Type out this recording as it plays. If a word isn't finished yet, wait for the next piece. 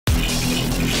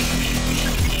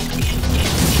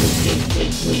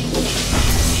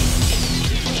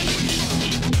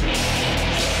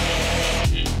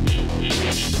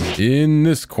In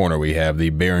this corner, we have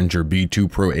the Behringer B-2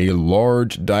 Pro, a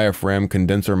large diaphragm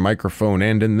condenser microphone.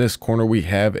 And in this corner, we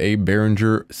have a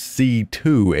Behringer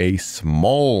C-2, a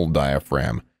small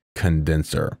diaphragm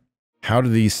condenser. How do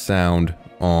these sound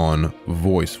on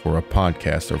voice for a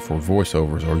podcast or for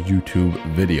voiceovers or YouTube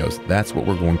videos? That's what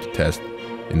we're going to test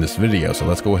in this video. So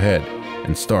let's go ahead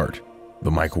and start the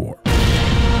mic war.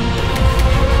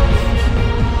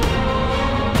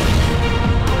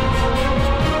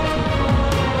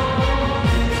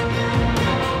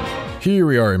 Here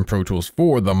we are in Pro Tools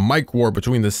for the mic war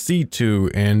between the C2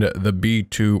 and the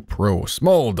B2 Pro.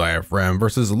 Small diaphragm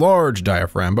versus large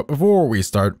diaphragm. But before we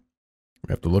start,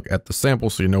 we have to look at the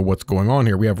samples so you know what's going on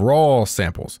here. We have raw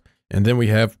samples, and then we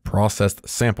have processed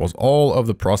samples. All of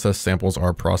the processed samples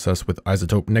are processed with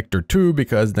iZotope Nectar 2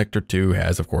 because Nectar 2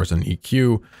 has, of course, an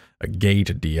EQ, a gate,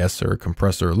 a de-esser,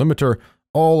 compressor, limiter,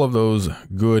 all of those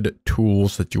good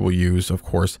tools that you will use, of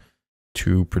course,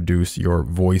 to produce your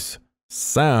voice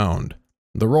sound.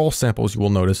 The raw samples, you will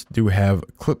notice, do have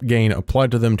clip gain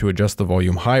applied to them to adjust the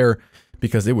volume higher,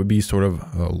 because it would be sort of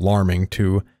alarming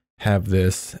to have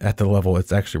this at the level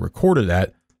it's actually recorded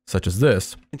at, such as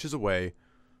this, inches away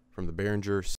from the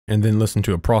Behringer, and then listen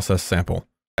to a processed sample.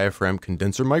 Diaphragm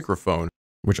condenser microphone,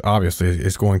 which obviously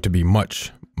is going to be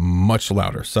much, much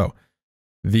louder. So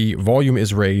the volume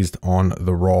is raised on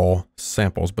the raw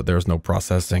samples, but there's no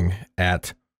processing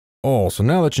at all. So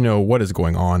now that you know what is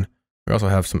going on, we also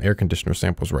have some air conditioner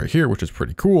samples right here, which is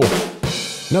pretty cool.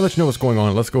 Now that you know what's going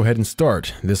on, let's go ahead and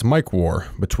start this mic war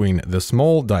between the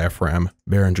small diaphragm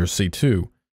Behringer C2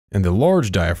 and the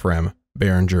large diaphragm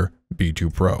Behringer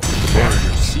B-2 Pro. The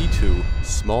Behringer C2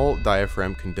 small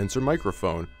diaphragm condenser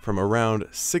microphone from around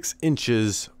 6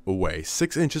 inches away.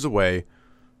 6 inches away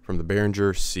from the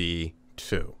Behringer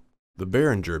C2. The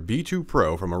Behringer B-2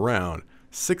 Pro from around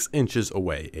 6 inches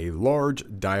away, a large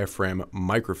diaphragm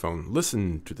microphone.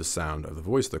 Listen to the sound of the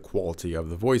voice, the quality of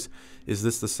the voice. Is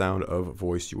this the sound of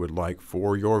voice you would like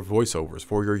for your voiceovers,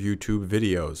 for your YouTube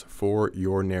videos, for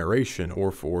your narration, or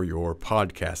for your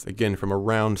podcast? Again, from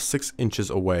around 6 inches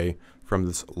away from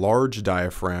this large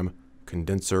diaphragm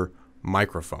condenser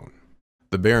microphone.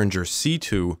 The Behringer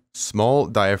C2 small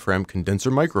diaphragm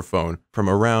condenser microphone from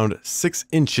around 6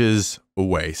 inches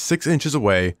away. 6 inches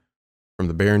away from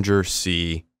the Behringer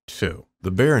C2.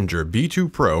 The Behringer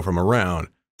B-2 Pro from around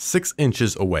 6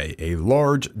 inches away, a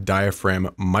large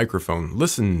diaphragm microphone.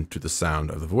 Listen to the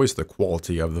sound of the voice, the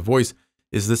quality of the voice.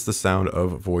 Is this the sound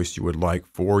of voice you would like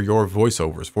for your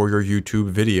voiceovers, for your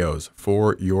YouTube videos,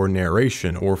 for your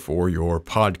narration, or for your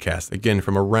podcast? Again,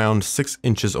 from around 6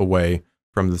 inches away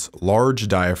from this large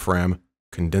diaphragm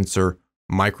condenser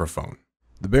microphone.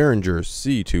 The Behringer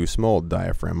C2 small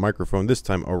diaphragm microphone, this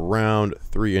time around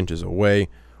 3 inches away,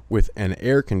 with an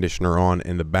air conditioner on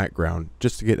in the background,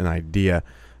 just to get an idea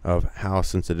of how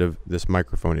sensitive this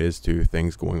microphone is to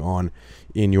things going on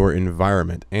in your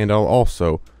environment. And I'll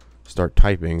also start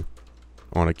typing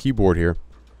on a keyboard here,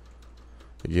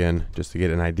 again, just to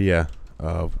get an idea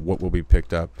of what will be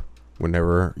picked up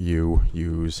whenever you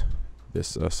use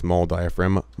this small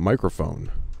diaphragm microphone.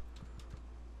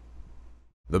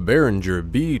 The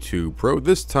Behringer B-2 Pro,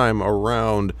 this time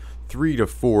around 3 to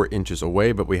 4 inches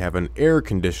away, but we have an air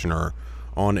conditioner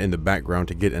on in the background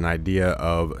to get an idea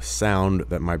of sound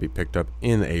that might be picked up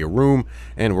in a room.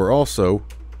 And we're also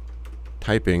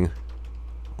typing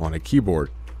on a keyboard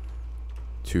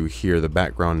to hear the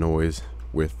background noise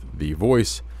with the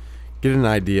voice. Get an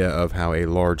idea of how a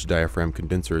large diaphragm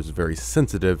condenser is very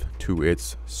sensitive to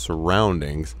its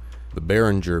surroundings. The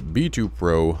Behringer B-2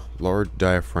 Pro large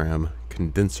diaphragm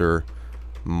condenser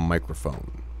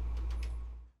microphone.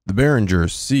 The Behringer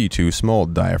C2 small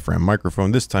diaphragm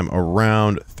microphone, this time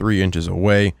around 3 inches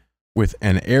away, with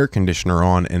an air conditioner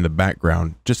on in the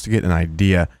background, just to get an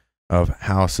idea of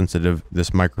how sensitive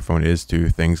this microphone is to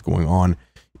things going on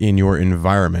in your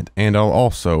environment. And I'll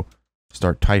also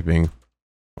start typing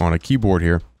on a keyboard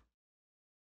here,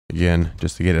 again,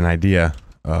 just to get an idea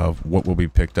of what will be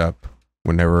picked up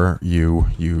whenever you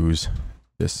use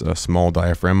this small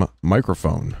diaphragm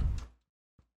microphone.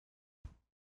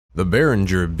 The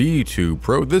Behringer B-2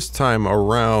 Pro, this time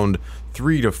around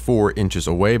 3 to 4 inches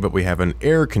away, but we have an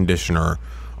air conditioner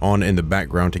on in the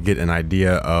background to get an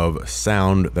idea of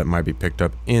sound that might be picked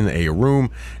up in a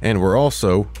room. And we're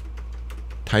also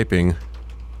typing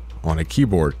on a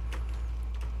keyboard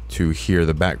to hear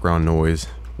the background noise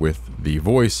with the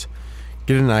voice.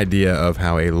 Get an idea of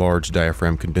how a large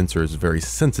diaphragm condenser is very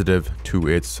sensitive to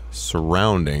its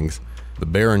surroundings. The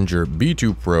Behringer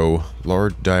B-2 Pro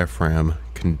large diaphragm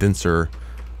condenser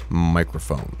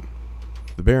microphone.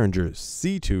 The Behringer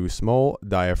C-2 small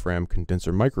diaphragm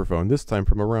condenser microphone, this time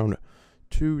from around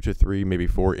 2 to 3, maybe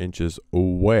 4 inches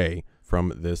away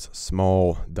from this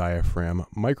small diaphragm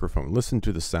microphone. Listen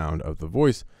to the sound of the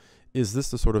voice. Is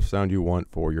this the sort of sound you want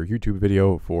for your YouTube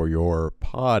video, for your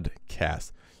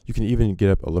podcast? You can even get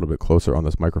up a little bit closer on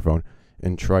this microphone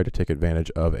and try to take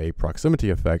advantage of a proximity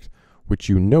effect, which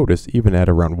you notice even at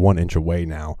around 1 inch away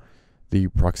now. The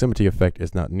proximity effect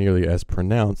is not nearly as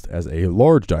pronounced as a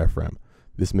large diaphragm.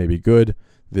 This may be good,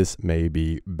 this may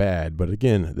be bad, but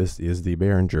again, this is the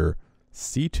Behringer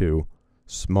C-2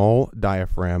 small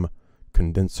diaphragm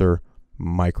condenser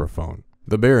microphone.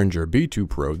 The Behringer B-2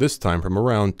 Pro, this time from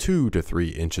around 2 to 3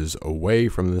 inches away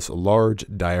from this large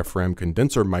diaphragm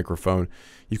condenser microphone.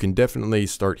 You can definitely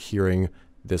start hearing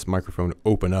this microphone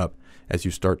open up as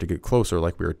you start to get closer,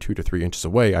 like we are 2 to 3 inches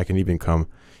away. I can even come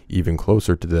even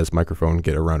closer to this microphone,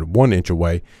 get around 1 inch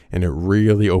away, and it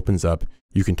really opens up.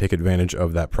 You can take advantage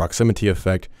of that proximity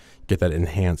effect, get that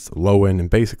enhanced low end, and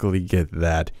basically get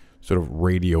that sort of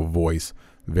radio voice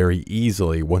very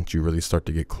easily once you really start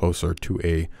to get closer to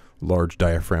a large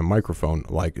diaphragm microphone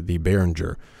like the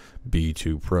Behringer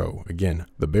B-2 Pro. Again,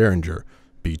 the Behringer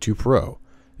B-2 Pro,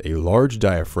 a large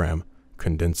diaphragm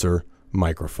condenser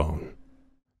microphone.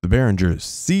 The Behringer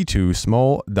C-2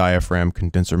 small diaphragm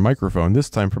condenser microphone, this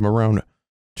time from around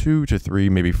 2 to 3,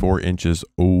 maybe 4 inches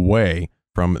away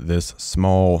from this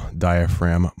small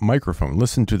diaphragm microphone.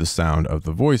 Listen to the sound of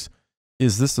the voice.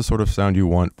 Is this the sort of sound you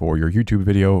want for your YouTube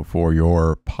video, for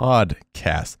your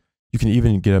podcast? You can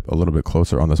even get up a little bit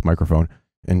closer on this microphone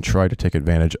and try to take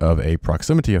advantage of a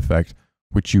proximity effect,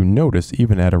 which you notice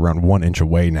even at around 1 inch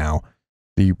away now.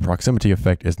 The proximity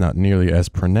effect is not nearly as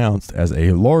pronounced as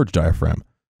a large diaphragm.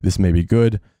 This may be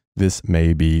good, this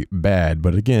may be bad,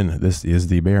 but again, this is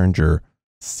the Behringer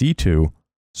C-2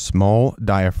 small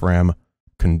diaphragm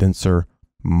condenser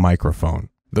microphone.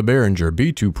 The Behringer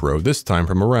B-2 Pro, this time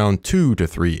from around 2 to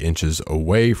 3 inches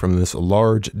away from this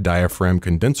large diaphragm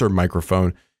condenser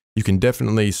microphone. You can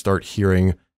definitely start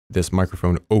hearing this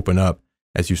microphone open up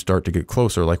as you start to get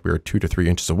closer, like we are 2 to 3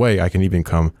 inches away. I can even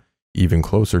come even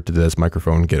closer to this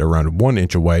microphone, get around 1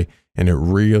 inch away, and it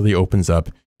really opens up.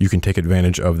 You can take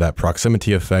advantage of that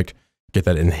proximity effect, get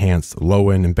that enhanced low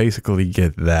end, and basically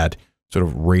get that sort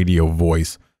of radio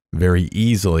voice very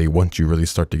easily once you really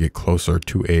start to get closer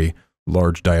to a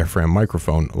large diaphragm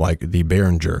microphone like the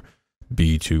Behringer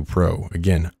B-2 Pro.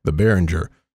 Again, the Behringer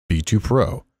B-2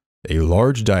 Pro, a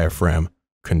large diaphragm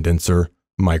condenser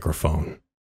microphone.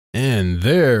 And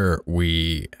there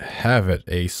we have it,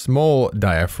 a small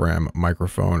diaphragm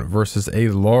microphone versus a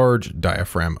large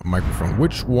diaphragm microphone.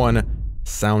 Which one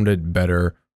sounded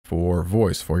better for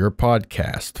voice, for your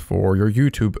podcast, for your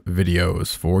YouTube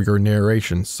videos, for your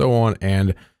narration, so on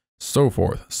and so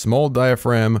forth? Small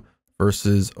diaphragm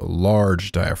versus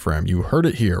large diaphragm. You heard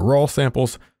it here. Raw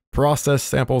samples, process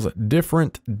samples,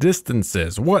 different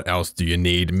distances. What else do you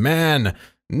need? Man,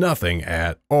 nothing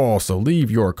at all. So leave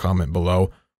your comment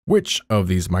below. Which of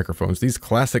these microphones, these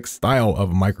classic style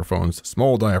of microphones,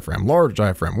 small diaphragm, large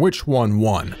diaphragm, which one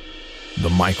won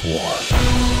the mic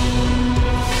war?